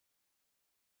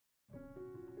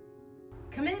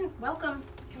Come in, welcome.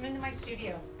 Come into my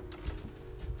studio.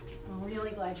 I'm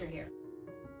really glad you're here.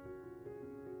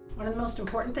 One of the most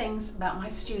important things about my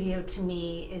studio to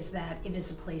me is that it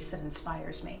is a place that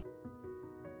inspires me.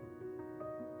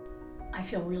 I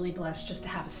feel really blessed just to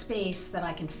have a space that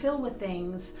I can fill with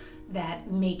things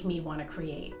that make me want to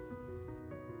create.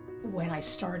 When I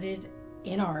started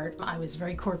in art, I was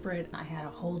very corporate. I had a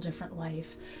whole different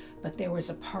life, but there was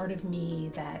a part of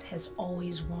me that has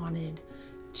always wanted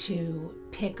to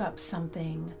pick up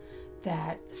something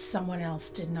that someone else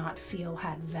did not feel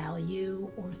had value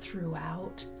or threw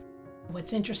out.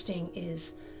 What's interesting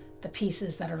is the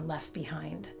pieces that are left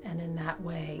behind, and in that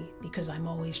way, because I'm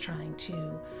always trying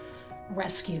to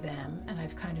rescue them, and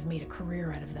I've kind of made a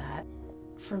career out of that,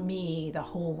 for me, the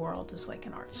whole world is like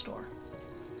an art store.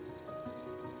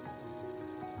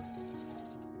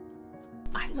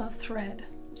 I love thread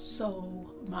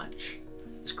so much.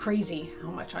 It's crazy how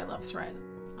much I love thread.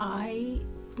 I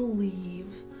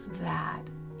believe that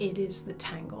it is the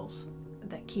tangles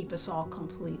that keep us all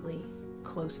completely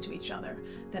close to each other.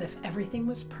 That if everything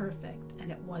was perfect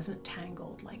and it wasn't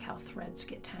tangled like how threads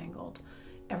get tangled,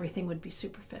 everything would be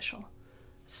superficial.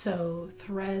 So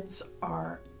threads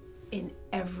are in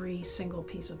every single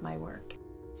piece of my work.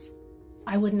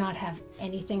 I would not have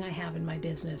anything I have in my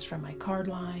business, from my card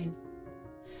line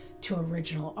to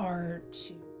original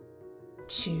art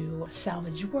to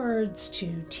salvage words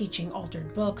to teaching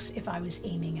altered books, if I was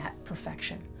aiming at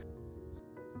perfection.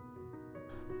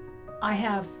 I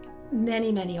have many,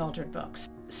 many altered books.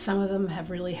 Some of them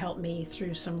have really helped me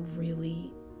through some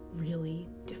really, really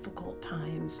difficult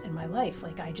times in my life.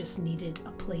 Like, I just needed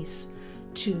a place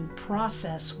to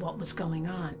process what was going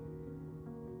on.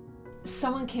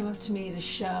 Someone came up to me at a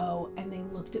show and they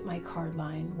looked at my card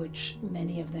line, which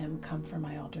many of them come from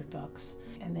my altered books,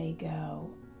 and they go,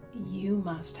 "You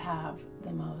must have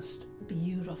the most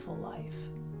beautiful life."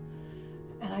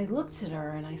 And I looked at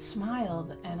her and I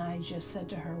smiled and I just said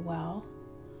to her, "Well,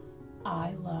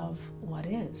 I love what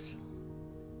is."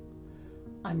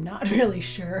 I'm not really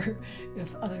sure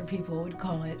if other people would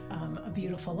call it a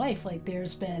beautiful life. Like,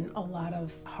 there's been a lot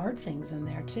of hard things in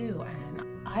there too, and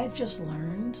I've just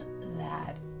learned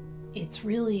that it's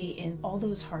really in all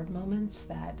those hard moments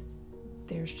that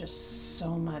there's just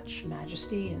so much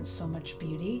majesty and so much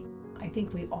beauty. I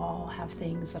think we all have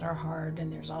things that are hard,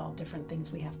 and there's all different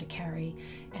things we have to carry,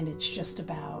 and it's just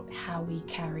about how we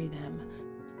carry them.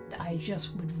 I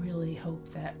just would really hope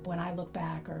that when I look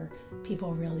back, or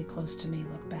people really close to me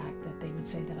look back, that they would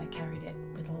say that I carried it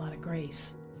with a lot of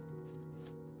grace.